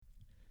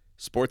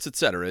Sports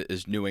Etc.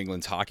 is New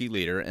England's hockey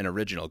leader and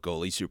original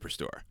goalie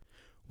superstore.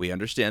 We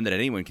understand that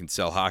anyone can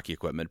sell hockey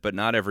equipment, but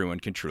not everyone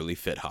can truly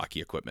fit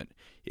hockey equipment.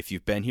 If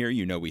you've been here,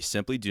 you know we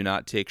simply do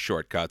not take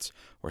shortcuts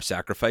or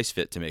sacrifice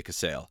fit to make a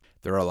sale.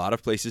 There are a lot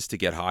of places to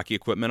get hockey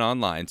equipment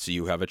online, so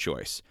you have a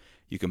choice.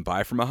 You can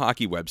buy from a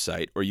hockey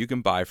website, or you can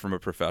buy from a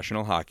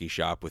professional hockey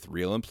shop with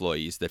real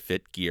employees that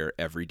fit gear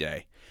every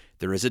day.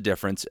 There is a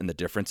difference, and the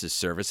difference is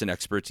service and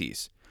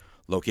expertise.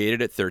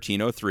 Located at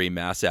 1303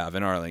 Mass Ave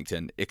in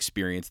Arlington,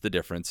 experience the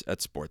difference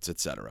at Sports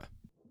Etc.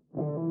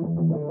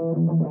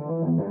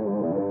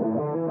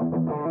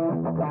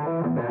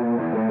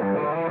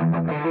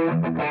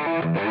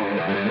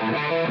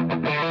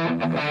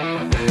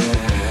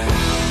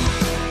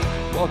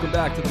 Welcome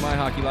back to the My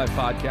Hockey Live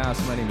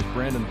podcast. My name is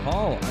Brandon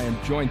Hall. I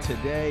am joined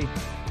today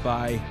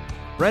by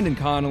Brendan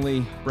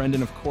Connolly.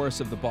 Brendan, of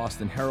course, of the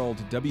Boston Herald,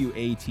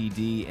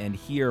 WATD, and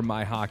here,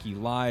 My Hockey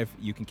Live.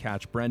 You can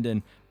catch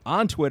Brendan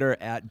on Twitter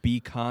at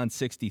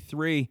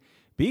BCon63.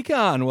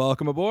 BCon,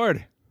 welcome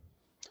aboard.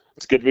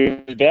 It's good to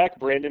be back.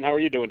 Brandon, how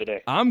are you doing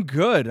today? I'm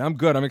good.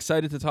 I'm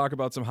excited to talk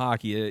about some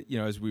hockey.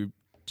 As we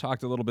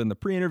talked a little bit in the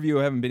pre-interview,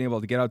 I haven't been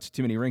able to get out to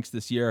too many rinks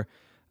this year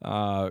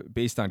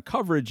based on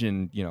coverage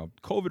and,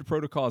 COVID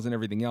protocols and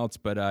everything else.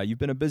 But you've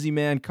been a busy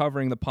man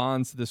covering the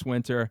ponds this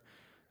winter.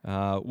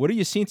 What have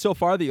you seen so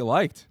far that you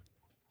liked?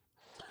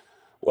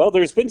 Well,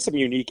 there's been some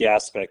unique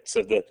aspects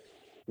of the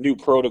new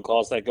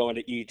protocols that go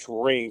into each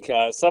rink.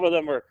 Some of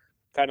them are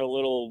kind of a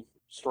little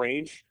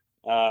strange,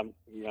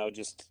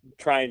 just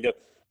trying to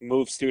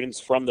move students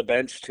from the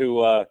bench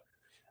to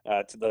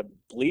the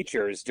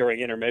bleachers during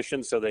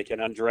intermission so they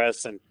can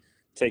undress and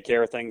take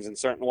care of things in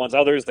certain ones.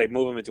 Others, they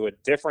move them into a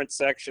different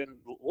section.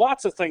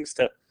 Lots of things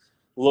to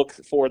look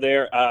for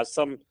there.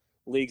 Some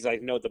leagues, I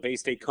know the Bay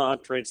State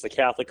Conference, the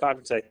Catholic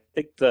Conference, I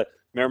think the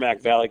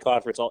Merrimack Valley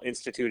Conference all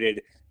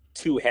instituted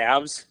 2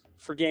 halves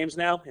for games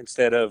now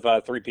instead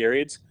of 3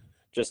 periods,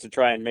 just to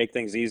try and make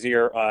things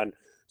easier on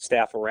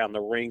staff around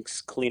the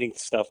rinks, cleaning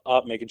stuff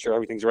up, making sure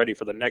everything's ready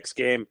for the next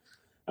game.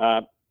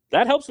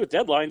 That helps with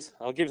deadlines.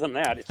 I'll give them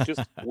that. It's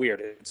just weird.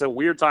 It's a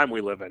weird time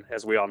we live in,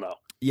 as we all know.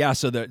 Yeah,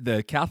 so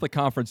the Catholic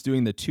Conference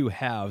doing the 2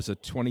 halves, a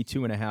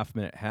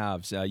 22.5-minute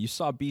halves. You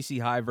saw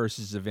BC High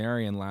versus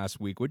Xaverian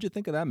last week. What'd you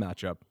think of that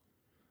matchup?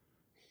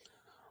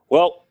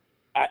 Well,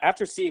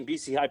 after seeing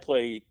BC High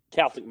play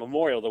Catholic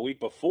Memorial the week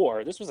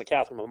before, this was a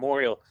Catholic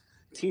Memorial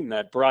team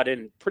that brought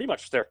in pretty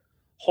much their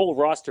whole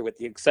roster with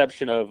the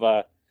exception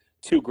of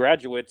 2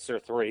 graduates or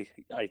 3,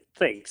 I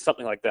think,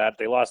 something like that.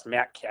 They lost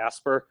Matt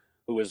Casper,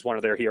 who was one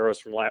of their heroes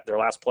from their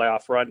last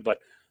playoff run, but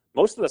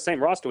most of the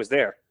same roster was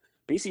there.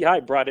 BC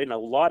High brought in a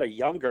lot of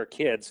younger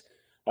kids,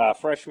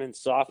 freshmen,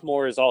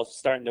 sophomores, all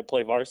starting to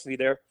play varsity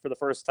there for the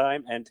first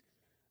time, and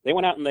they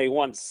went out and they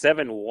won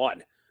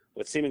 7-1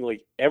 with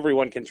seemingly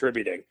everyone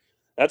contributing.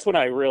 That's when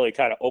I really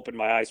kind of opened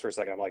my eyes for a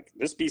second. I'm like,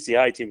 this BC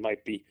High team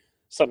might be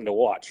something to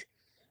watch,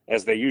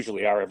 as they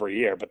usually are every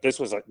year, but this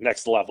was a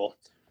next level.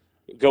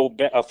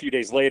 A few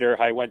days later,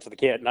 I went to the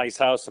Canton Ice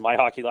House, and My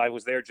Hockey Live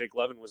was there. Jake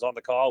Levin was on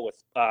the call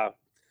with I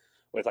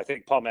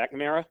think, Paul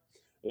McNamara.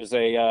 It was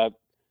a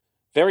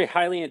very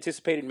highly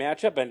anticipated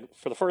matchup, and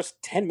for the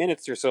first 10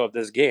 minutes or so of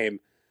this game,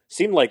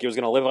 seemed like it was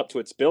going to live up to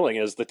its billing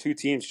as the 2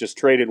 teams just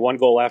traded one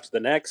goal after the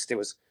next. It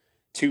was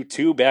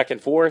 2-2 back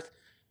and forth,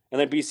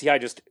 and then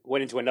BCI just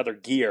went into another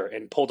gear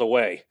and pulled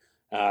away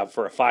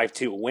for a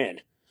 5-2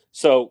 win.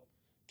 So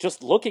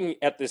just looking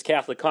at this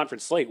Catholic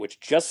Conference slate,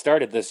 which just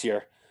started this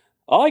year,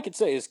 all I could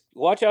say is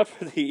watch out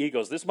for the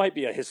Eagles. This might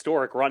be a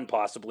historic run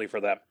possibly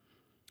for them.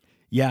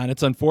 Yeah, and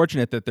it's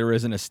unfortunate that there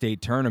isn't a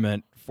state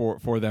tournament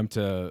for them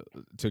to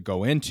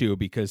go into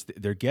because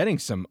they're getting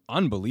some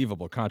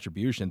unbelievable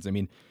contributions. I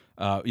mean,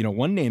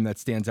 one name that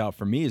stands out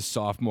for me is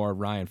sophomore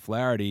Ryan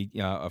Flaherty,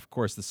 of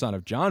course, the son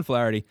of John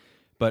Flaherty.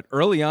 But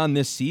early on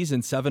this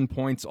season, 7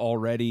 points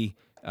already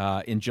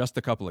in just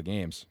a couple of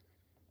games.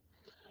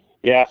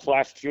 Yeah,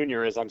 Flash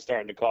Jr., as I'm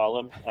starting to call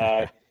him.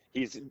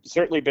 He's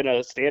certainly been a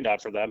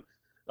standout for them.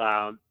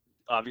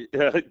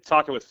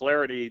 Talking with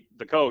Flaherty,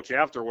 the coach,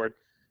 afterward,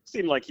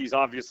 seemed like he's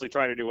obviously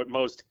trying to do what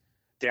most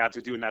dads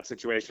would do in that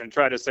situation and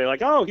try to say,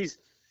 like, oh, he's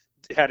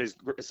had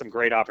some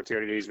great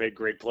opportunities, made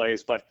great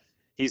plays, but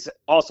he's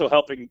also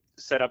helping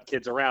set up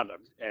kids around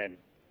him. And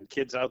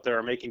kids out there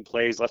are making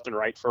plays left and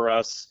right for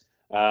us.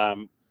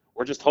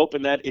 We're just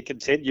hoping that it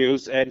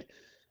continues. And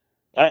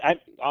I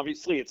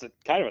obviously, it's a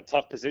kind of a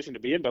tough position to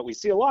be in, but we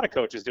see a lot of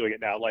coaches doing it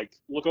now. Like,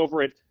 look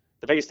over at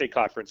the Bay State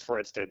Conference, for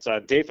instance.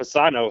 Dave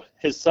Fasano,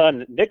 his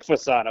son, Nick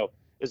Fasano,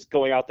 is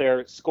going out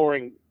there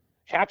scoring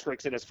hat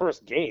tricks in his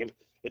first game.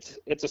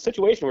 It's a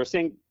situation we're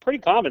seeing pretty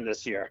common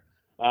this year.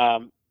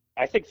 I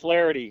think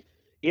Flaherty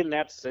in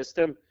that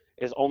system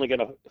is only going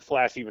to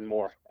flash even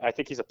more. I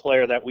think he's a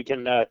player that we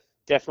can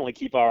definitely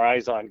keep our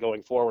eyes on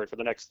going forward for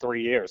the next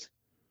 3 years.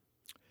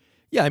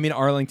 Yeah, I mean,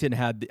 Arlington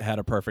had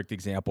a perfect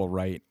example,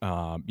 right?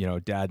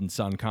 Dad and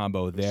son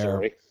combo there,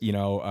 with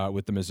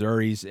the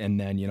Missouris. And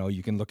then,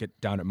 you can look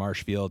down at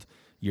Marshfield,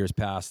 years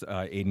past.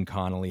 Aiden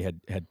Connolly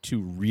had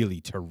 2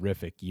 really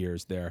terrific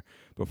years there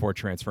before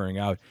transferring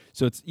out.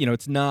 So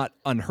it's not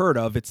unheard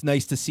of. It's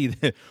nice to see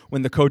that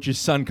when the coach's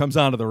son comes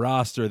onto the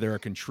roster, they're a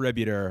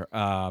contributor.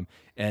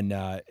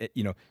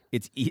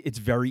 It's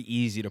very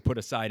easy to put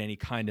aside any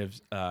kind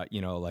of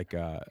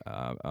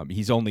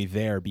he's only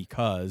there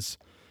because ...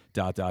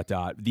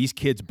 These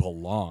kids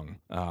belong.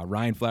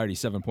 Ryan Flaherty,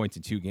 7 points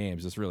in 2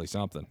 games. That's really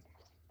something.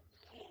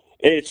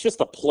 It's just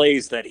the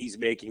plays that he's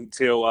making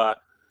too.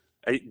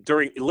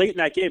 During late in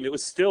that game, it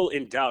was still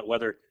in doubt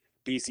whether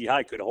BC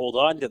High could hold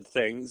on to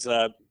things.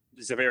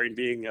 Xaverian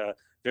being a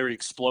very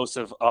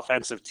explosive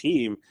offensive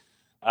team,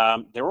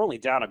 they were only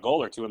down a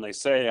goal or two, and they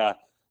say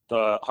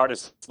the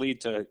hardest lead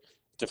to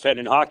defend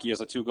in hockey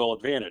is a 2-goal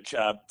advantage.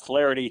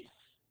 Flaherty,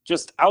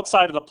 just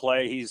outside of the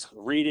play, he's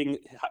reading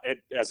it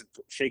as it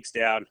shakes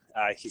down.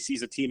 He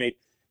sees a teammate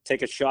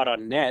take a shot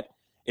on net.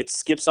 It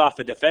skips off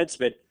a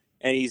defenseman,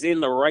 and he's in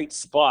the right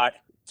spot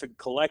to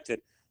collect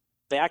it.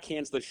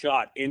 Backhands the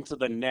shot into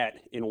the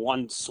net in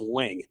one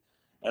swing.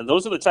 And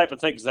those are the type of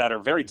things that are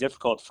very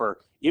difficult for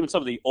even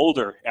some of the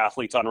older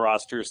athletes on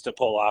rosters to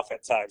pull off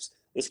at times.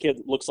 This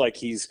kid looks like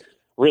he's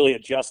really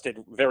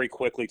adjusted very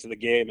quickly to the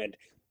game, and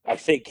I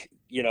think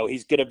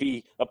he's going to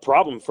be a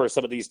problem for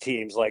some of these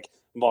teams like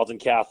Malden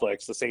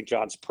Catholics, the St.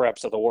 John's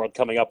Preps of the world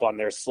coming up on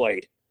their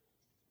slate.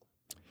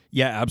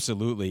 Yeah,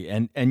 absolutely.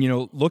 And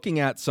looking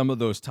at some of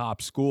those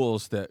top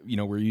schools that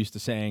we're used to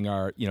saying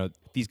are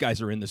these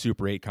guys are in the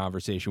Super 8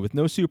 conversation. With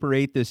no Super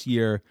 8 this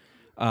year,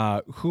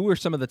 who are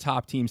some of the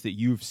top teams that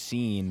you've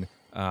seen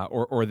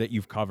or that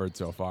you've covered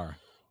so far?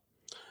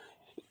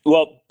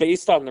 Well,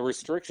 based on the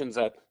restrictions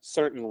at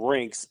certain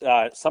rinks,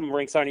 some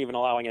rinks aren't even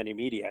allowing any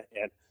media,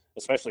 and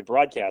especially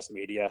broadcast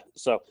media.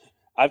 So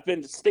I've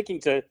been sticking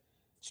to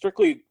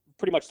strictly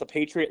pretty much the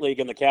Patriot League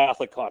and the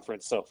Catholic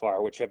Conference so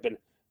far, which have been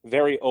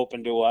very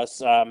open to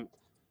us.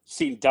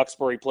 Seen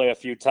Duxbury play a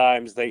few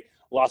times. They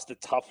lost a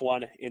tough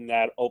one in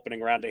that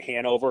opening round to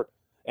Hanover.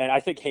 And I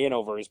think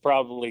Hanover is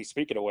probably,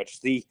 speaking of which,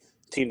 the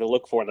team to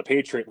look for in the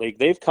Patriot League.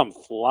 They've come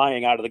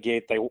flying out of the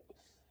gate. They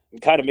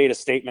kind of made a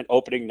statement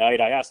opening night.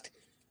 I asked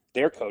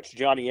their coach,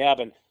 Johnny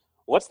Abbin,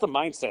 what's the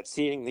mindset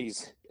seeing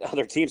these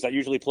other teams that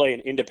usually play an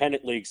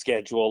independent league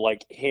schedule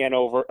like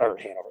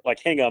like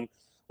Hingham,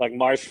 like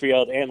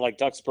Marshfield, and like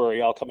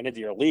Duxbury all coming into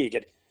your league?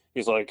 And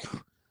he's like,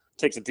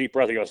 takes a deep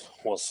breath. He goes,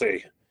 we'll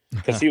see.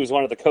 Because he was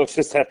one of the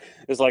coaches that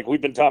is like,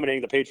 we've been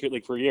dominating the Patriot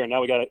League for a year, and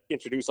now we got to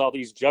introduce all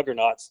these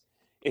juggernauts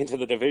into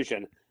the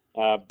division.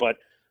 But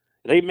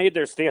they made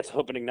their stance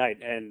opening night,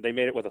 and they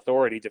made it with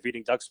authority,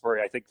 defeating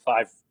Duxbury, I think,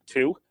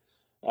 5-2.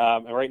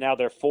 And right now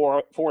they're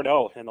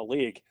 4-0 in the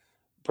league,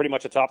 pretty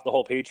much atop the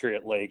whole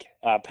Patriot League.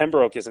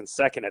 Pembroke is in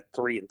second at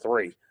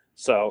 3-3.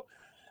 So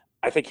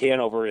I think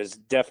Hanover is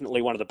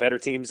definitely one of the better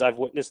teams I've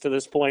witnessed to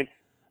this point.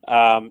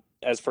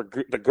 As for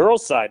the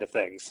girls' side of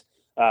things,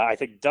 I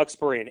think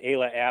Duxbury and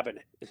Ayla Abbin,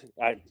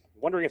 I'm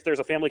wondering if there's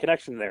a family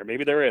connection there.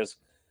 Maybe there is.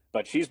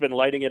 But she's been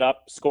lighting it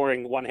up,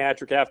 scoring one hat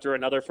trick after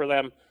another for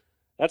them.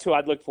 That's who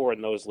I'd look for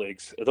in those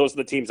leagues. Those are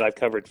the teams I've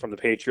covered from the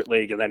Patriot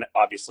League. And then,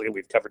 obviously,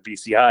 we've covered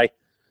BCI.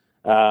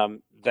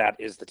 That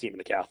is the team in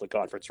the Catholic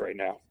Conference right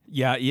now.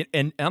 Yeah,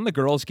 and on the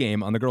girls'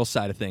 game, on the girls'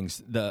 side of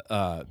things,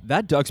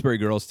 that Duxbury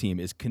girls team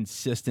is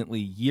consistently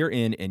year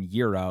in and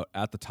year out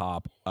at the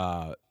top.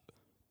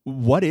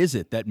 What is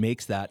it that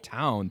makes that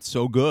town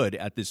so good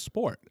at this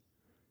sport?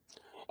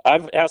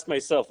 I've asked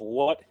myself,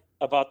 what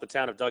about the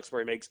town of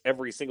Duxbury makes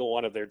every single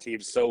one of their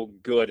teams so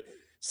good?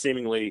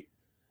 Seemingly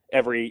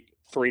every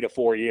 3 to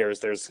 4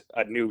 years, there's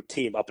a new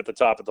team up at the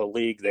top of the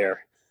league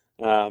there.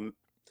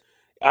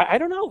 I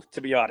don't know, to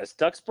be honest.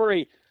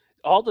 Duxbury,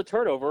 all the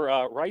turnover,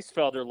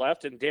 Reisfelder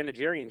left and Dan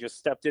Nigerian just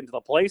stepped into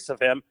the place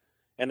of him,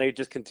 and they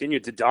just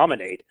continued to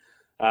dominate.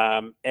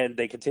 And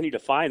they continue to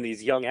find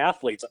these young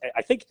athletes.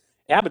 I think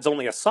Abbott's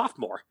only a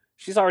sophomore.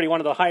 She's already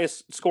one of the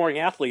highest scoring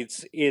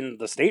athletes in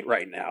the state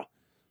right now.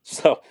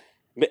 So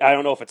I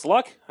don't know if it's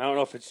luck. I don't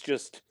know if it's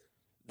just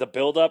the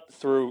buildup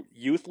through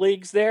youth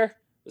leagues there.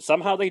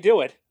 Somehow they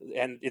do it,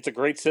 and it's a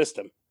great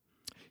system.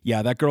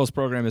 Yeah, that girls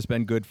program has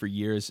been good for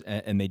years,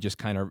 and they just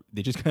kind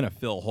of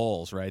fill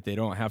holes, right? They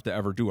don't have to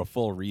ever do a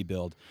full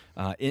rebuild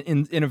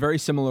in a very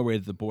similar way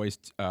to the boys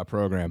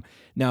program.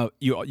 Now,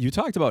 you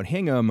talked about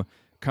Hingham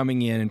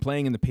coming in and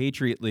playing in the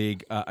Patriot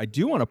League. I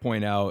do want to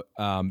point out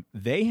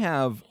they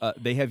have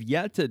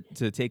yet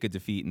to take a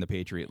defeat in the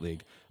Patriot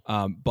League,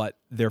 but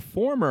their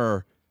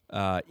former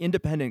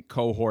independent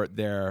cohort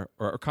there,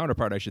 or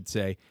counterpart, I should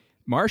say,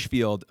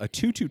 Marshfield, a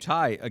 2-2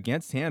 tie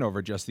against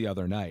Hanover just the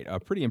other night.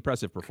 A pretty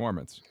impressive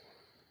performance.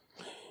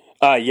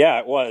 Yeah,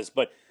 it was.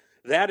 But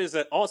that is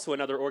also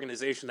another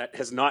organization that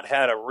has not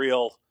had a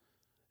real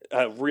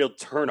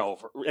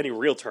turnover,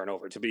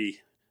 to be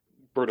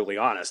brutally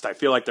honest. I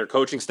feel like their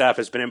coaching staff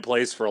has been in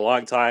place for a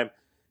long time.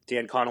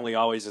 Dan Connolly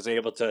always is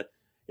able to,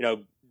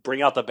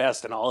 bring out the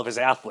best in all of his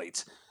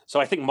athletes. So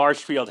I think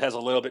Marshfield has a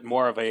little bit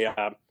more of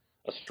a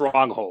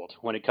stronghold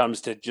when it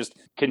comes to just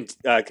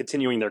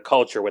continuing their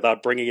culture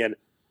without bringing in,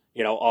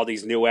 all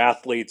these new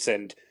athletes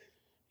and,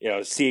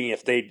 seeing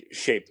if they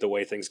shape the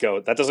way things go.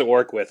 That doesn't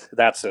work with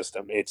that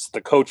system. It's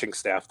the coaching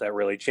staff that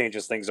really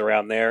changes things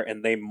around there,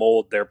 and they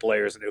mold their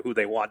players into who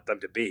they want them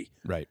to be.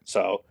 Right.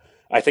 So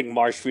I think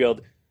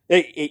Marshfield,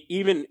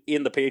 even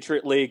in the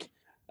Patriot League,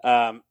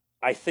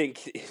 I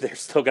think they're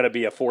still going to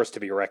be a force to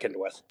be reckoned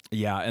with.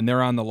 Yeah, and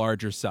they're on the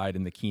larger side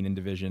in the Keenan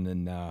division,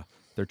 and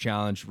their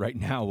challenge right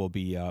now will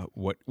be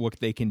what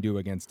they can do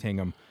against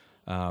Hingham,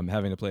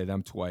 having to play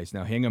them twice.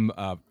 Now, Hingham,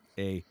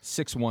 a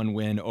 6-1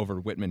 win over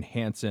Whitman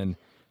Hanson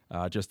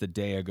just a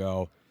day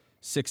ago.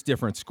 6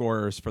 different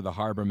scorers for the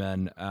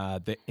Harbormen.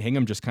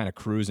 Hingham just kind of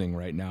cruising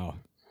right now.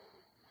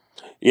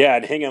 Yeah,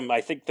 and Hingham,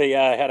 I think they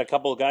had a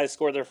couple of guys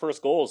score their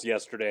first goals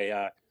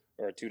yesterday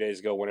or 2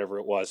 days ago, whenever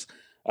it was.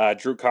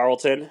 Drew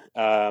Carlton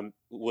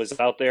was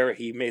out there.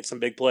 He made some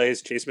big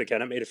plays. Chase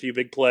McKenna made a few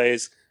big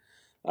plays.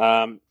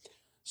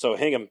 So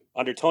Hingham,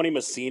 under Tony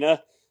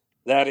Messina,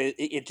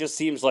 it just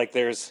seems like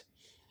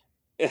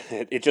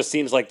it just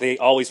seems like they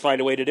always find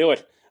a way to do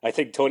it. I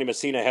think Tony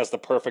Messina has the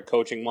perfect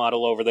coaching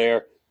model over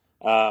there.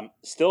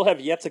 Still have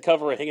yet to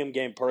cover a Hingham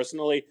game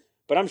personally,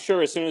 but I'm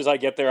sure as soon as I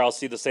get there, I'll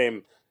see the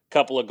same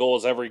couple of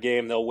goals every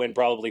game. They'll win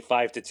probably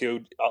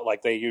 5-2,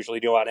 like they usually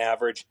do on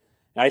average.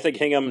 And I think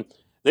Hingham,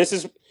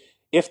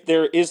 if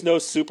there is no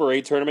Super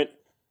 8 tournament,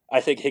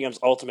 I think Hingham's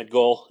ultimate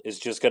goal is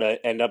just going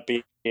to end up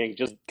being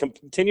just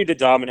continue to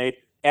dominate,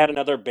 add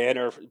another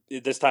banner,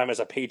 this time as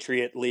a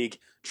Patriot League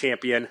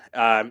champion.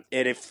 And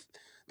if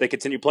they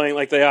continue playing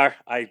like they are,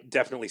 I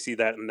definitely see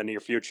that in the near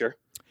future.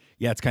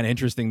 Yeah, it's kind of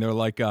interesting. They're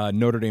like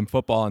Notre Dame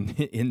football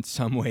in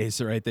some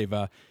ways, right? They've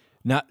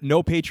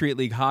no Patriot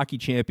League hockey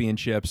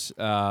championships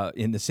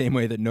in the same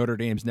way that Notre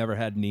Dame's never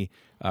had any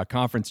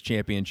conference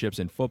championships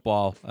in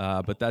football,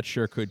 but that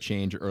sure could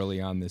change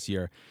early on this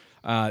year.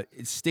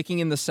 Sticking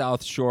in the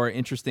South Shore,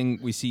 interesting,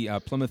 we see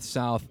Plymouth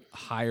South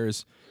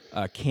hires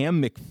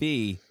Cam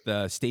McPhee,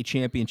 the state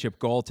championship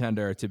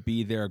goaltender, to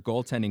be their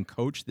goaltending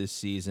coach this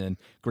season.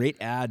 Great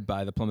ad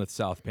by the Plymouth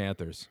South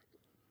Panthers.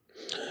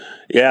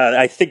 Yeah,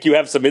 I think you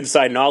have some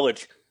inside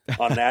knowledge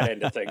on that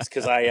end of things,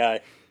 because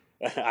I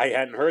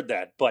hadn't heard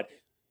that. But,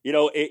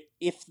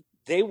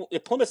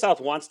 if Plymouth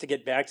South wants to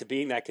get back to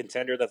being that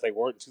contender that they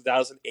were in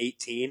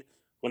 2018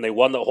 when they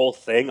won the whole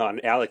thing on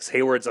Alex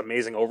Hayward's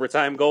amazing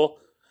overtime goal,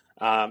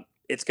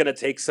 it's going to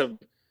take some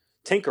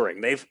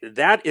tinkering.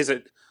 That is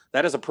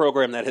a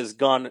program that has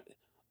gone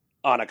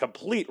on a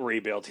complete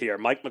rebuild here.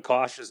 Mike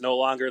McCosh is no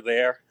longer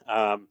there.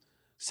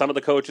 Some of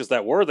the coaches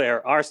that were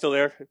there are still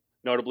there.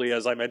 Notably,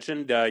 as I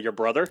mentioned, your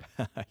brother,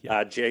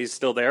 Yeah. Jay's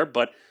still there.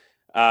 But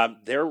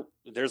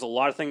there's a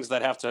lot of things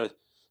that have to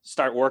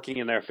start working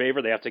in their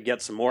favor. They have to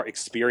get some more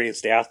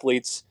experienced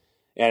athletes,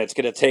 and it's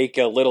going to take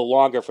a little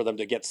longer for them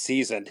to get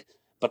seasoned.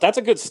 But that's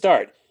a good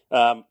start.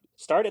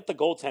 Start at the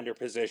goaltender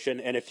position,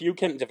 and if you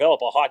can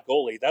develop a hot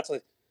goalie, that's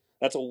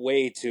a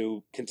way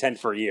to contend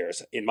for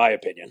years, in my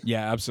opinion.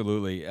 Yeah,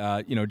 absolutely.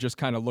 Just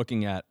kind of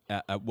looking at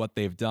what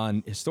they've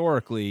done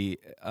historically,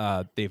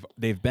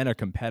 they've been a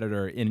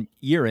competitor in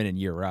and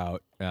year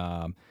out.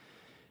 I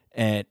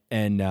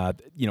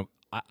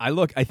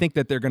think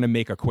that they're going to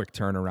make a quick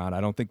turnaround. I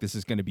don't think this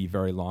is going to be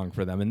very long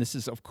for them. And this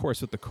is, of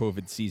course, with the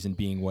COVID season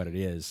being what it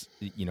is.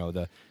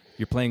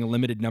 You're playing a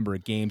limited number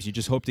of games. You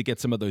just hope to get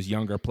some of those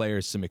younger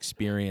players some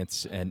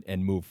experience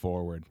and move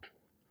forward.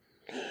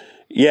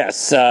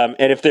 Yes, and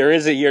if there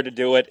is a year to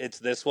do it, it's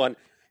this one.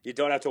 You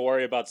don't have to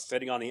worry about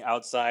sitting on the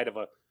outside of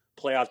a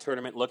playoff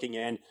tournament looking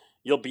in.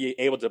 You'll be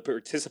able to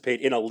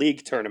participate in a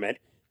league tournament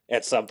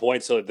at some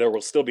point, so there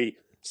will still be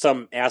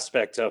some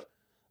aspect of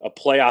a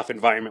playoff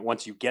environment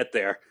once you get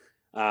there.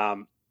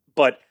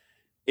 But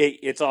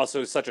it's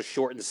also such a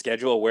shortened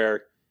schedule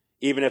where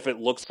even if it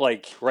looks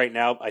like right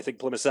now, I think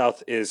Plymouth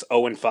South is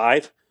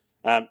 0-5,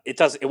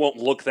 it won't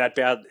look that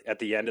bad at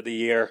the end of the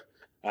year.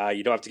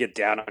 You don't have to get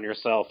down on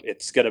yourself.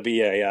 It's going to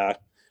be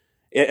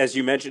as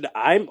you mentioned,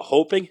 I'm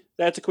hoping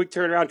that's a quick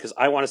turnaround because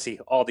I want to see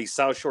all these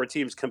South Shore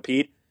teams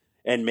compete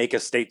and make a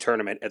state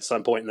tournament at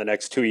some point in the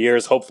next 2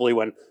 years. Hopefully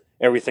when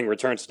everything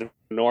returns to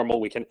normal,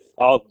 we can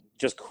all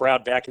just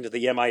crowd back into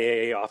the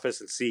MIAA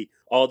office and see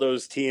all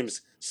those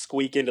teams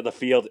squeak into the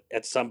field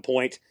at some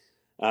point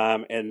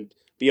and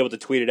be able to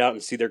tweet it out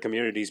and see their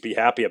communities be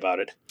happy about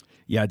it.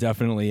 Yeah,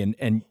 definitely.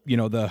 And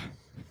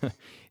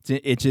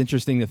it's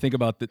interesting to think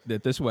about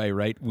that this way,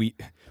 right?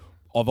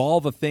 Of all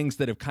the things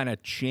that have kind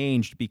of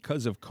changed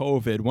because of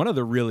COVID, one of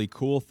the really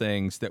cool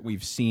things that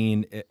we've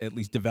seen at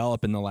least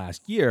develop in the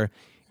last year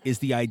is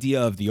the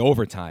idea of the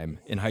overtime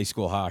in high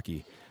school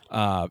hockey.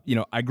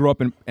 I grew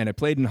up and I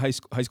played in high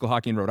school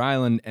hockey in Rhode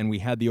Island, and we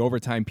had the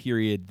overtime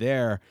period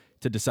there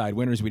to decide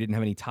winners. We didn't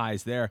have any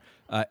ties there.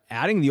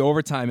 Adding the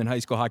overtime in high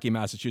school hockey in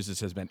Massachusetts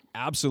has been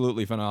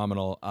absolutely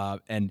phenomenal.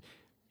 And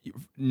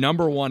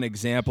number one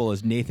example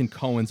is Nathan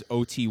Cohen's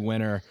OT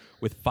winner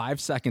with 5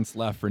 seconds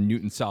left for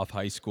Newton South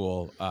High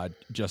School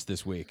just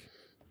this week.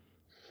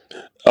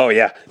 Oh,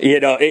 yeah.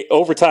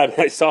 Overtime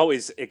is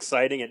always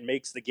exciting. It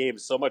makes the game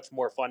so much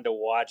more fun to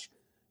watch.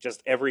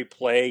 Just every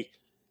play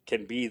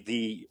can be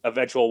the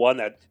eventual one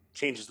that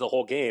changes the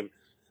whole game.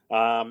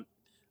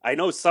 I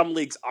know some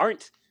leagues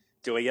aren't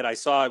doing it. I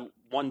saw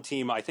one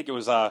team, I think it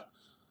was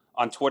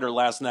on Twitter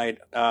last night.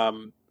 I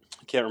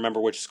can't remember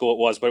which school it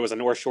was, but it was a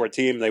North Shore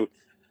team. They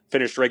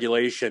finished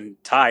regulation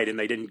tied, and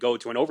they didn't go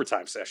to an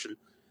overtime session.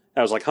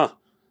 I was like, huh,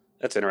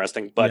 that's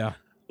interesting. But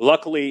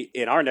luckily,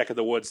 in our neck of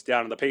the woods,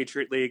 down in the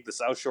Patriot League, the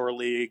South Shore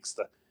Leagues,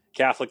 the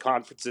Catholic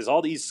conferences,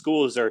 all these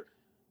schools are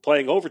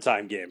playing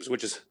overtime games,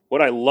 which is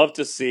what I love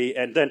to see.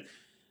 And then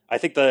I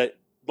think the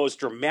most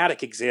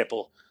dramatic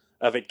example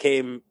of it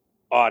came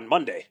on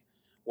Monday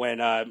when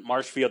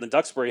Marshfield and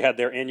Duxbury had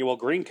their annual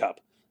Green Cup.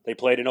 They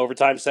played an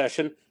overtime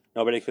session.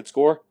 Nobody could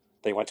score.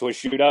 They went to a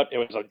shootout. It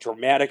was a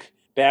dramatic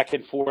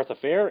back-and-forth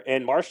affair,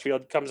 and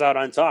Marshfield comes out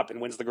on top and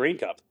wins the Green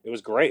Cup. It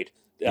was great.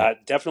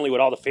 Definitely what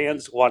all the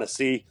fans want to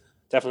see,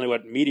 definitely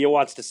what media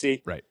wants to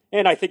see. Right.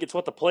 And I think it's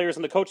what the players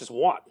and the coaches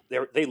want.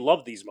 They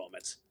love these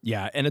moments.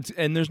 Yeah,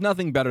 and there's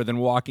nothing better than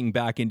walking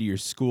back into your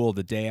school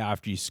the day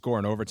after you score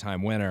an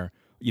overtime winner,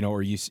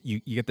 or you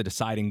get the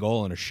deciding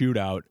goal in a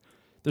shootout.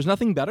 There's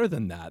nothing better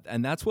than that,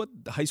 and that's what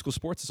high school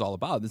sports is all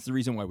about. This is the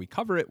reason why we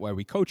cover it, why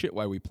we coach it,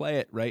 why we play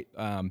it, right?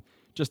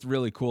 Just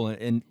really cool.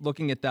 And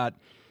looking at that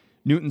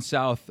Newton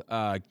South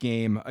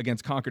game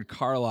against Concord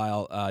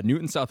Carlisle,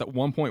 Newton South at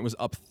one point was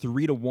up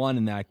 3-1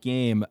 in that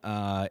game,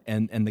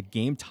 and the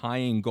game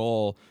tying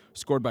goal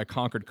scored by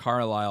Concord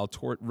Carlisle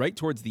right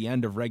towards the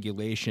end of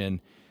regulation.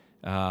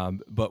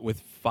 But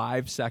with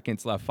 5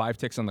 seconds left, 5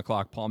 ticks on the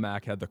clock, Paul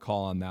Mack had the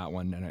call on that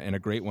one, and a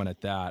great one at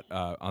that,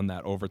 on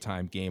that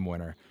overtime game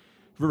winner.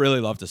 We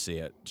really love to see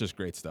it. Just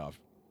great stuff.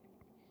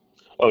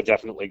 Oh,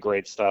 definitely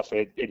great stuff.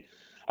 I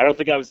don't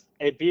think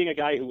being a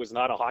guy who was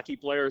not a hockey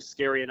player,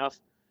 scary enough,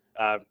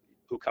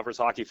 who covers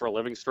hockey for a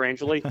living,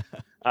 strangely.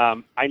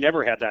 I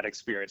never had that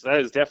experience. That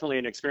is definitely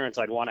an experience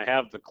I'd want to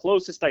have. The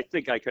closest I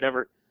think I could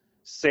ever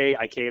say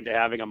I came to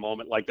having a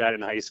moment like that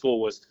in high school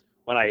was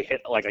when I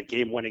hit like a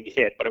game-winning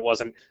hit, but it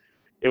was an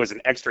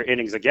extra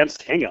innings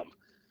against Hingham.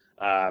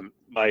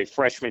 My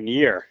freshman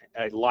year,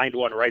 I lined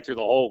one right through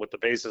the hole with the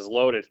bases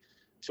loaded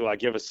to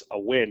give us a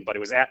win, but it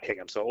was at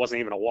Hingham, so it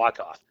wasn't even a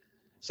walk-off.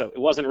 So it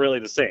wasn't really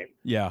the same.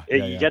 You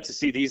get to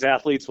see these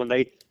athletes when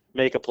they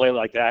make a play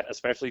like that,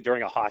 especially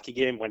during a hockey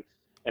game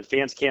and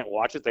fans can't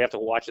watch it. They have to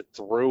watch it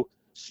through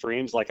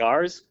streams like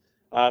ours.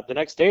 The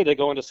next day they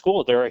go into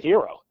school, they're a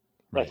hero.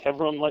 Right. Like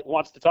everyone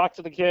wants to talk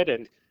to the kid,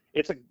 and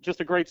it's just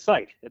a great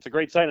sight. It's a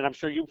great sight, and I'm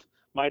sure you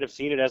might have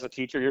seen it as a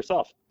teacher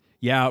yourself.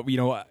 Yeah,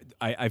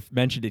 I've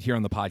mentioned it here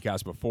on the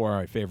podcast before.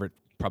 My favorite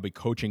probably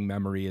coaching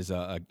memory is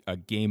a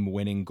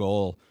game-winning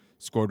goal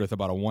scored with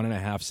about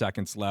 1.5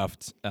 seconds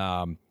left.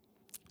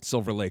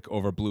 Silver Lake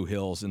over Blue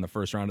Hills in the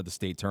first round of the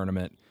state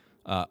tournament,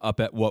 up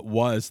at what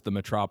was the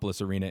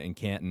Metropolis Arena in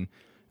Canton,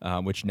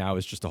 which now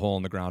is just a hole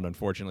in the ground,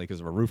 unfortunately,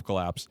 because of a roof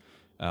collapse.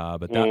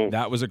 But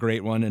that was a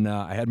great one, and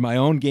I had my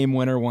own game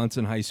winner once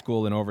in high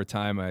school in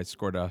overtime. I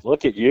scored a.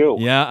 Look at you!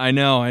 Yeah, I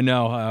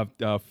know.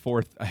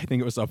 Fourth, I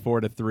think it was a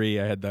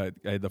 4-3.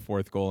 I had the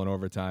fourth goal in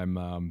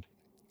overtime.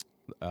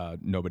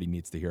 Nobody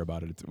needs to hear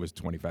about it. It was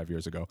 25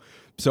 years ago.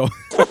 So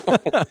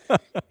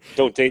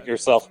don't date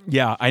yourself.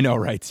 Yeah, I know,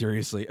 right?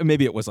 Seriously.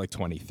 Maybe it was like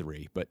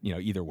 23, but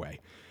either way.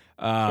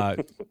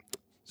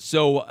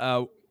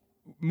 So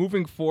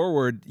moving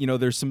forward,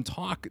 there's some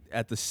talk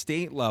at the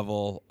state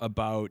level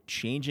about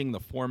changing the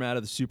format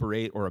of the Super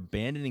 8 or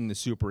abandoning the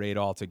Super 8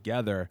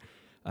 altogether,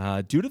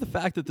 due to the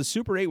fact that the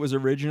Super 8 was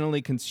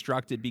originally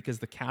constructed because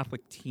the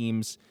Catholic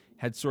teams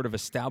had sort of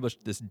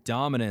established this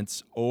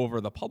dominance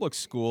over the public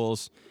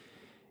schools.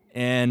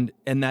 And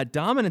that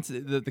dominance,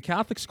 the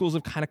Catholic schools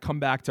have kind of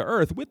come back to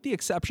earth, with the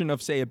exception of,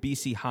 say, a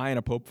BC High and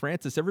a Pope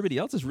Francis. Everybody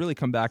else has really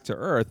come back to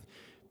earth.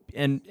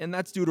 And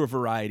that's due to a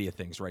variety of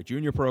things, right?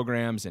 Junior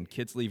programs and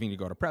kids leaving to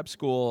go to prep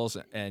schools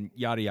and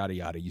yada, yada,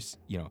 yada.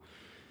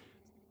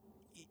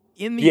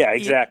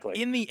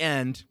 Exactly. In the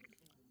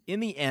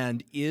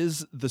end,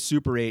 is the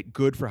Super 8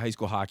 good for high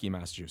school hockey in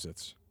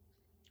Massachusetts?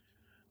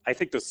 I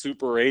think the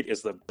Super 8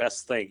 is the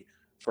best thing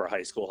for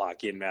high school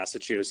hockey in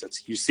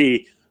Massachusetts. You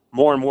see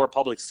more and more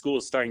public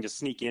schools starting to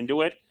sneak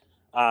into it.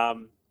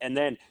 And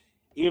then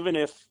even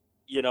if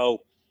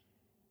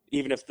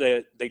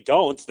they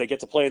don't, they get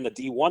to play in the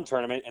D1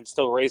 tournament and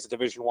still raise the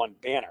Division I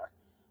banner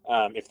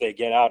if they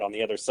get out on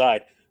the other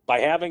side. By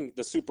having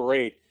the Super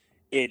 8,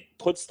 it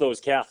puts those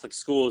Catholic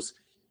schools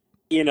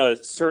in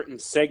a certain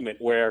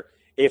segment where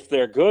if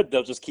they're good,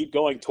 they'll just keep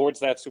going towards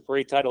that Super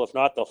 8 title. If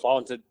not, they'll fall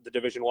into the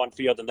Division I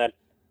field, and then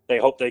they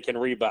hope they can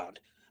rebound.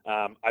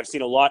 I've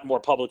seen a lot more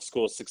public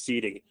schools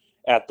succeeding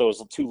at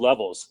those two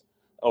levels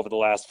over the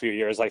last few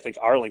years. I think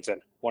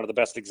Arlington, one of the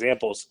best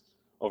examples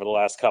over the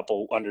last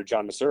couple under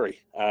John Masuri.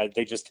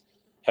 They just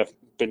have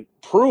been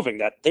proving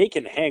that they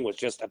can hang with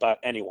just about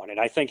anyone.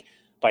 And I think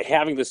by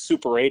having the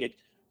Super 8, it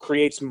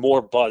creates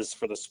more buzz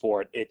for the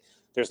sport.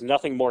 There's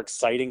nothing more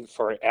exciting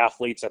for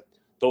athletes at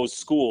those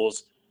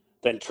schools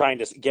than trying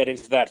to get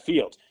into that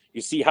field.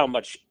 You see how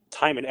much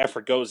time and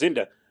effort goes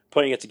into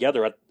putting it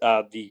together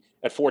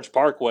at Forge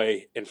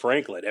Parkway in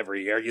Franklin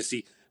every year. You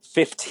see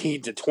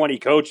 15 to 20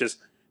 coaches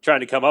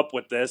trying to come up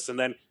with this, and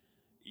then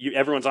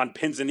everyone's on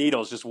pins and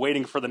needles just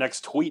waiting for the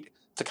next tweet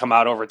to come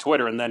out over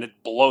Twitter, and then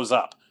it blows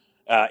up.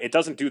 It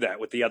doesn't do that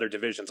with the other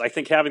divisions. I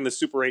think having the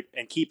Super 8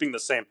 and keeping the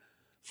same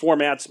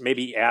formats,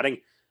 maybe adding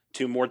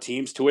 2 more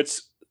teams to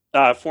its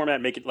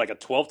format, make it like a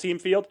 12-team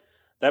field,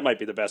 that might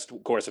be the best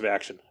course of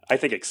action. I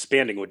think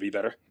expanding would be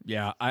better.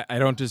 Yeah, I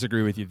don't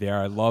disagree with you there.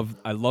 I love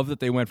that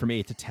they went from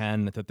 8 to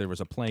 10. That there was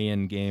a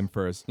play-in game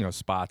for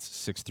spots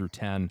 6 through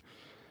 10.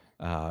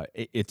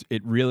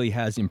 It really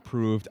has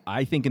improved.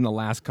 I think in the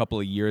last couple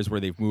of years where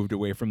they've moved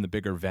away from the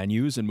bigger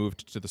venues and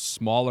moved to the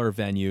smaller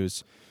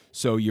venues.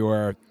 So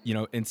you're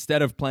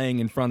instead of playing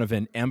in front of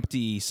an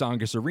empty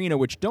Tsongas Arena,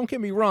 which don't get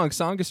me wrong,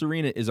 Tsongas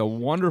Arena is a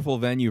wonderful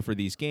venue for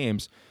these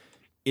games.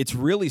 It's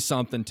really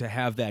something to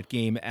have that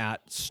game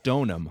at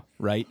Stoneham,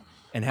 right?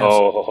 And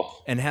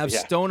have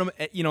Stoneham,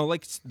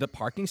 like the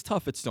parking's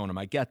tough at Stoneham.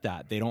 I get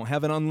that. They don't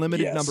have an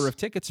unlimited number of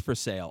tickets for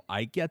sale.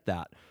 I get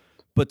that.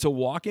 But to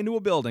walk into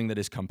a building that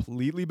is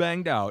completely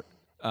banged out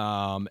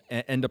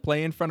and to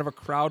play in front of a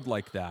crowd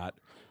like that,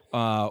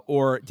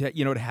 or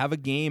to have a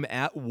game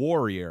at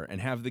Warrior and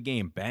have the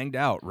game banged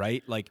out,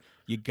 right? Like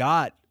you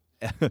got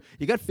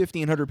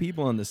 1,500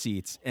 people in the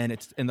seats, and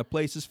the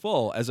place is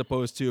full, as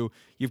opposed to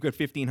you've got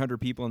 1,500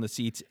 people in the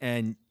seats,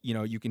 and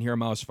you can hear a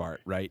mouse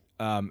fart, right?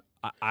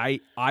 I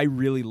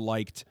really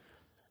liked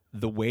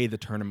the way the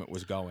tournament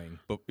was going,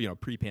 but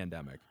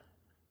pre-pandemic.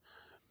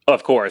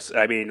 Of course,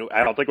 I mean,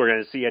 I don't think we're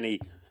going to see any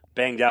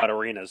banged out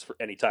arenas for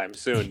anytime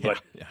soon.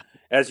 But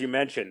as you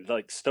mentioned,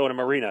 like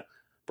Stoneham Arena,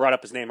 brought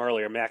up his name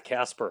earlier, Matt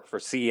Casper for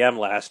CM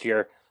last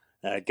year.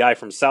 A guy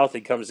from South,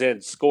 he comes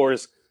in,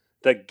 scores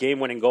the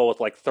game-winning goal with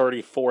like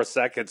 34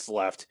 seconds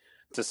left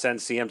to send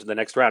CM to the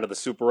next round of the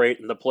Super 8,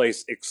 and the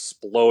place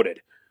exploded.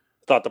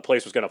 Thought the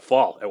place was going to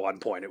fall at one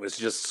point. It was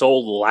just so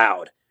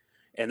loud.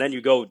 And then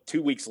you go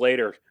 2 weeks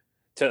later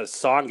to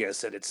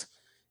Tsongas, and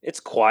it's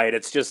quiet.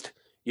 It's just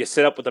you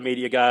sit up with the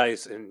media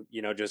guys and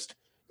just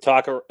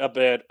talk a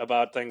bit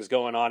about things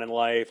going on in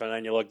life, and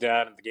then you look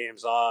down and the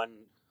game's on.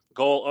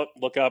 Goal, up,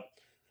 look up.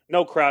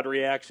 No crowd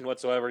reaction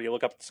whatsoever. You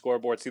look up at the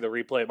scoreboard, see the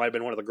replay. It might have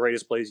been one of the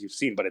greatest plays you've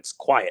seen, but it's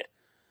quiet.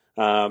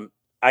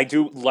 I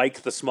do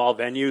like the small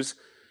venues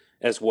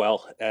as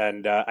well,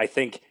 and I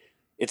think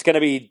it's going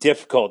to be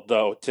difficult,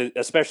 though,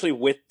 especially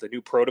with the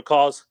new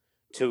protocols,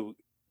 to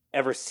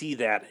ever see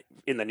that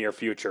in the near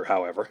future,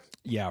 however.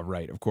 Yeah,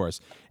 right, of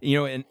course.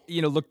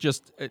 Look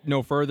just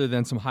no further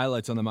than some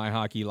highlights on the My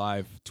Hockey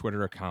Live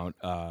Twitter account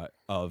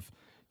of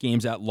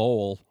games at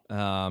Lowell.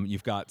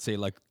 You've got, say,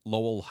 like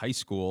Lowell High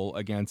School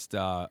against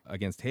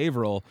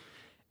Haverhill,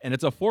 and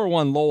it's a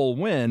 4-1 Lowell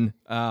win.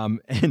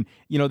 And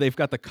they've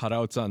got the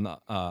cutouts on the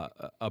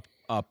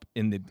up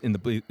in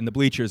the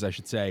bleachers, I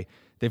should say.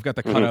 They've got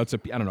the cutouts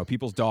of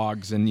people's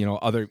dogs and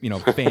other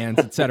fans,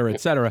 et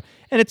cetera,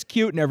 and it's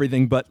cute and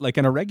everything. But like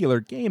in a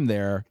regular game,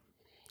 there,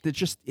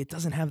 it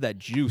doesn't have that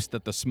juice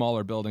that the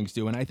smaller buildings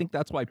do, and I think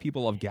that's why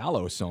people love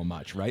Gallo so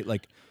much, right?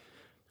 Like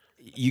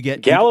you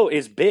get Gallo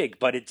is big,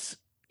 but it's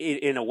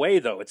in a way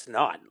though it's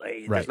not.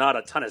 Like, there's not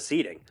a ton of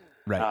seating,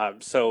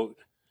 right? So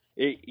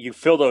you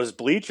fill those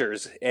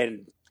bleachers,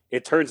 and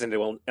it turns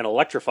into an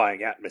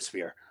electrifying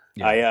atmosphere.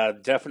 Yeah.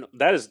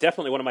 That is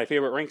definitely one of my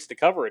favorite rinks to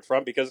cover it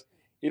from, because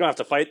you don't have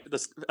to fight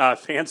the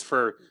fans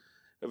for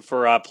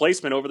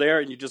placement over there,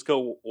 and you just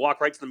go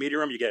walk right to the media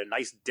room. You get a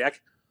nice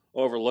deck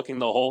overlooking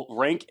the whole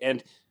rink,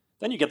 and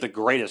then you get the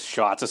greatest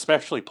shots,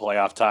 especially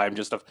playoff time,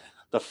 just of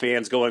the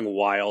fans going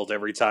wild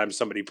every time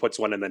somebody puts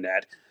one in the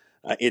net.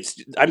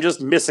 I'm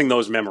just missing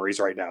those memories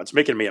right now. It's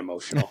making me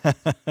emotional.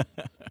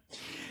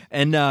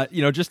 And,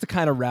 just to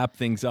kind of wrap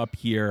things up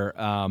here,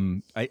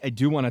 I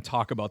do want to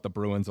talk about the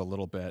Bruins a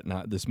little bit.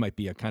 Now, this might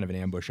be a kind of an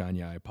ambush on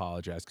you. I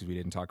apologize because we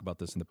didn't talk about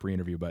this in the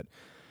pre-interview. But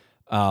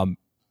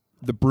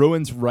the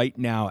Bruins right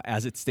now,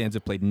 as it stands,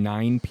 have played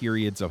 9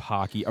 periods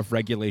of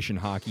regulation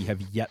hockey, have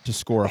yet to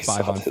score a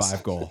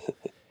 5-on-5 goal.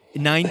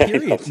 9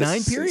 periods.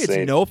 9 periods,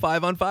 insane. No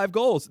 5-on-5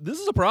 goals. This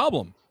is a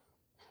problem.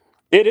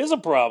 It is a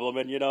problem.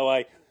 And,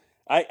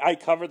 I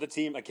cover the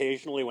team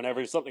occasionally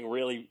whenever something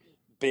really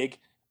big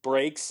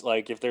breaks,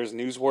 like if there's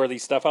newsworthy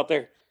stuff out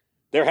there.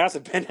 There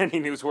hasn't been any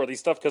newsworthy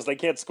stuff because they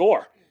can't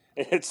score.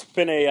 It's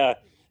been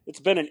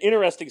an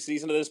interesting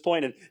season to this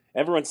point, and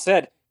everyone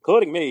said,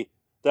 including me,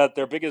 that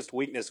their biggest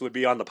weakness would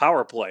be on the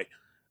power play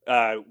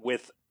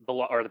with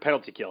the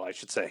penalty kill, I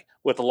should say,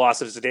 with the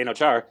loss of Zdeno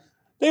Chara.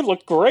 They've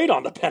looked great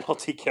on the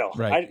penalty kill.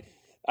 Right.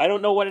 I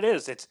don't know what it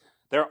is. It's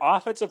their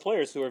offensive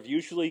players who have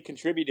usually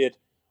contributed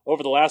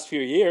over the last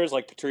few years,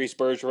 like Patrice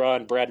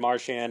Bergeron, Brad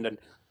Marchand, and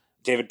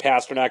David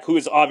Pastrnak, who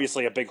is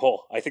obviously a big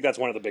hole. I think that's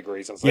one of the big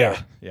reasons.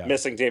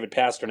 Missing David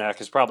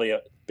Pastrnak is probably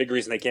a big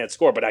reason they can't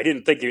score, but I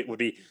didn't think it would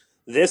be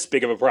this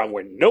big of a problem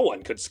where no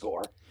one could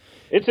score.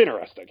 It's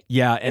interesting.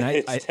 Yeah, and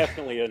it's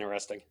definitely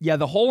interesting. Yeah,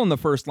 the hole in the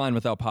first line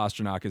without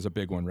Pastrnak is a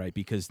big one, right?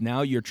 Because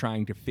now you're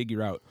trying to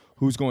figure out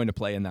who's going to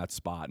play in that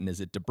spot. And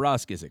is it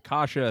DeBrusk? Is it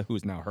Kasha,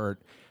 who's now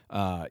hurt?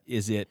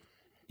 Is it,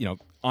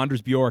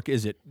 Anders Bjork?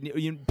 Is it,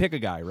 you pick a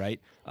guy, right?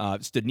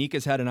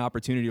 Studnicka's had an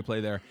opportunity to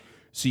play there.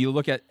 So you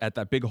look at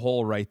that big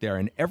hole right there,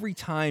 and every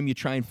time you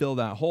try and fill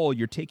that hole,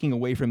 you're taking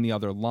away from the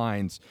other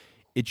lines.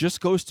 It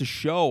just goes to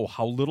show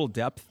how little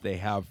depth they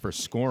have for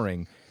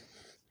scoring.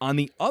 On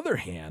the other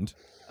hand,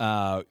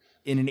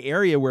 in an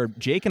area where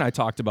Jake and I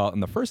talked about in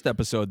the first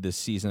episode this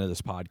season of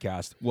this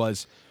podcast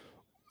was,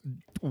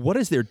 what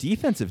does their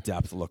defensive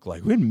depth look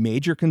like? We had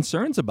major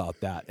concerns about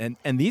that,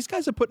 and these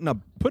guys are putting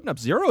up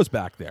zeros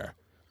back there.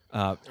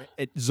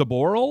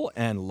 Zaboral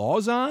and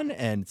Lawson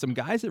and some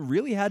guys that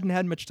really hadn't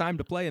had much time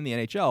to play in the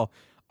NHL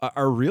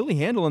are really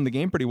handling the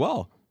game pretty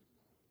well.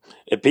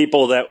 And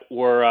people that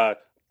were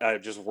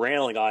just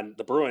railing on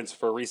the Bruins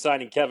for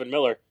re-signing Kevin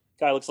Miller,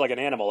 guy looks like an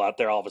animal out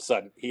there all of a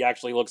sudden. He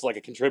actually looks like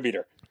a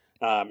contributor.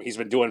 He's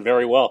been doing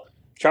very well.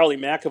 Charlie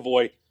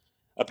McAvoy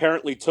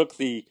apparently took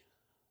the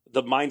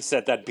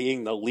mindset that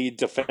being the lead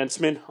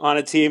defenseman on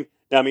a team,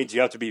 that means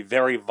you have to be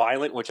very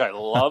violent, which I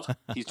love.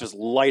 He's just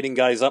lighting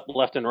guys up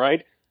left and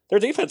right. Their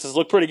defenses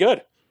look pretty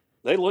good.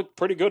 They look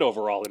pretty good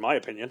overall, in my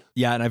opinion.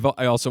 Yeah, and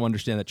I also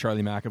understand that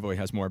Charlie McAvoy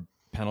has more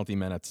penalty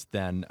minutes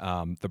than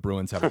the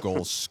Bruins have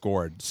goals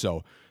scored.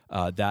 So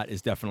that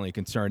is definitely a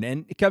concern.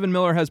 And Kevin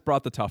Miller has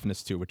brought the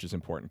toughness too, which is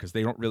important because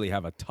they don't really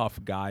have a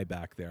tough guy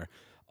back there.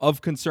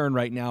 Of concern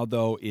right now,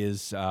 though,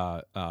 is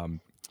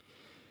Matt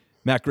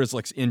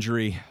Grzelcyk's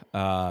injury.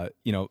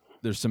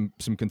 There's some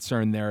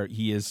concern there.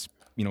 He is,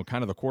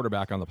 kind of the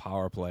quarterback on the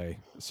power play.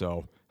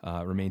 So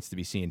remains to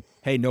be seen.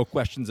 Hey, no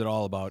questions at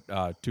all about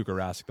Tuukka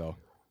Rask, though.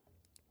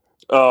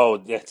 Oh,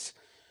 that's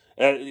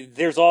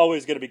there's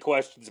always going to be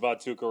questions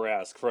about Tuukka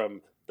Rask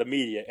from the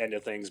media end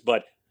of things,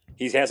 but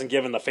he hasn't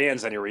given the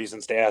fans any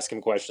reasons to ask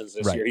him questions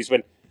this year. He's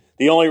been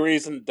the only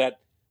reason that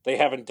they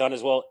haven't done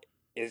as well.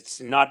 It's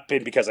not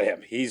been because of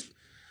him. He's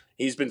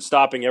been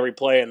stopping every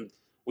play, and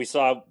we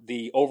saw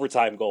the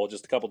overtime goal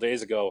just a couple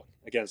days ago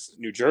against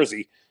New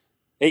Jersey.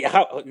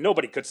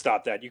 Nobody could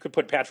stop that. You could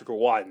put Patrick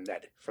Roy in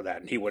net for that,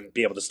 and he wouldn't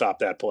be able to stop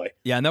that play.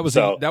 Yeah, and that was a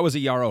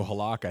Yaro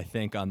Halak, I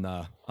think, on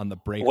the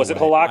breakaway. Was it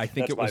Halak? I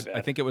think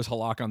it was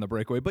Halak on the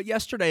breakaway. But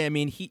yesterday, I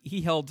mean,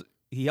 he held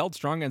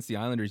strong against the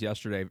Islanders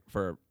yesterday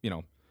for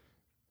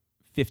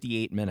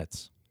 58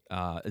 minutes,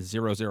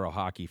 0-0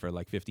 hockey for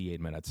like 58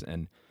 minutes,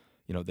 and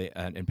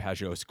and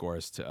Pajot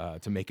scores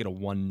to make it a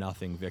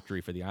 1-0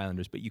 victory for the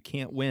Islanders. But you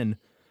can't win.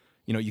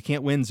 You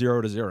can't win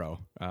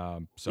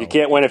 0-0. So you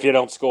can't win if you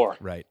don't score.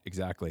 Right,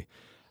 exactly.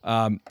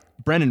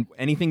 Brendan,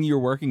 anything you're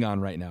working on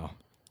right now?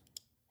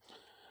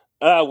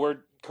 We're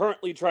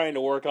currently trying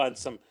to work on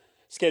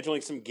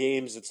scheduling some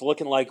games. It's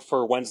looking like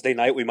for Wednesday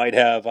night we might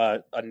have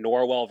a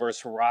Norwell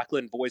versus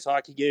Rockland boys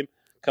hockey game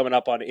coming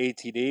up on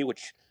ATD,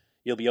 which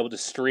you'll be able to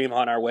stream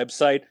on our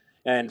website.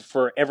 And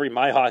for every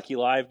My Hockey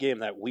Live game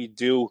that we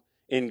do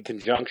in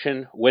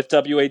conjunction with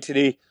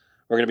WATD,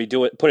 we're going to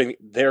be putting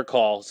their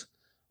calls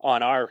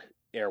on our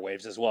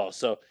airwaves as well.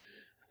 So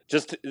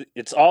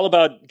it's all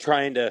about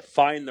trying to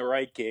find the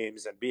right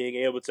games and being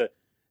able to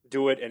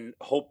do it and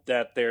hope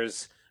that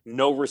there's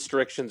no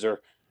restrictions or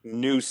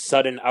new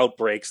sudden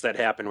outbreaks that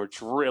happen,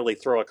 which really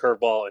throw a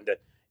curveball into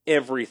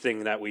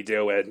everything that we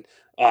do. And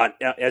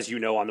as you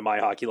know, on the My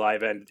Hockey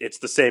Live end, it's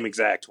the same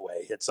exact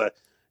way. It's a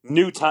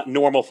new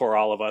normal for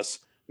all of us,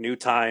 new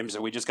times,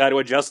 and we just got to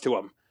adjust to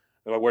them.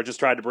 We're just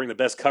trying to bring the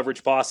best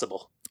coverage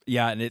possible.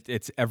 Yeah, and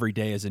it's every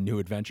day is a new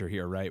adventure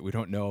here, right? We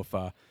don't know if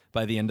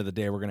by the end of the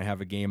day we're going to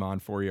have a game on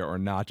for you or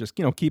not. Just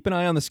keep an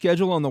eye on the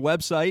schedule on the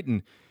website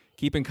and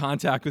keep in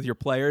contact with your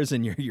players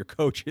and your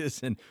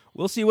coaches, and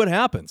we'll see what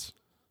happens.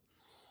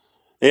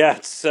 Yeah,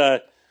 it's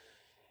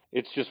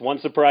just one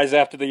surprise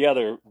after the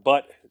other.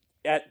 But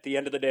at the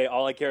end of the day,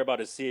 all I care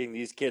about is seeing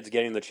these kids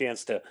getting the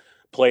chance to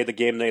play the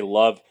game they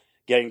love,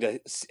 getting to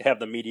have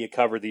the media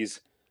cover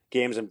these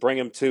games and bring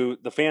them to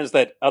the fans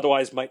that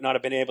otherwise might not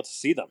have been able to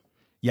see them.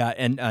 Yeah,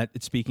 and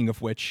speaking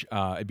of which,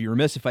 I'd be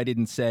remiss if I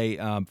didn't say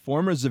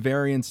former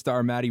Zavarian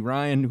star Matty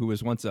Ryan, who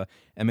was once a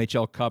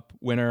MHL Cup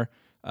winner,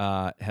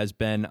 has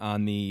been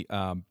on the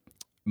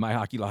My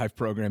Hockey Live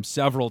program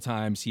several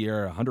times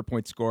here,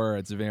 100-point scorer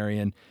at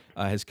Zavarian,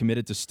 has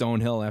committed to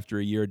Stonehill after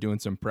a year doing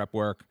some prep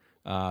work.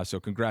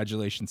 So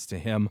congratulations to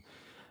him.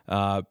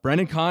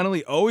 Brendan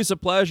Connolly, always a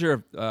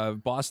pleasure.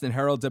 Boston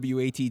Herald,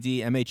 WATD,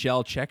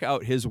 MHL. Check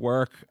out his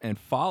work and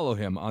follow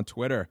him on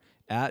Twitter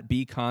at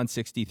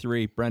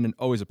BCon63. Brendan,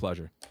 always a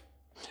pleasure.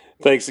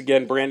 Thanks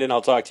again, Brandon.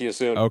 I'll talk to you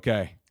soon.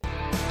 Okay.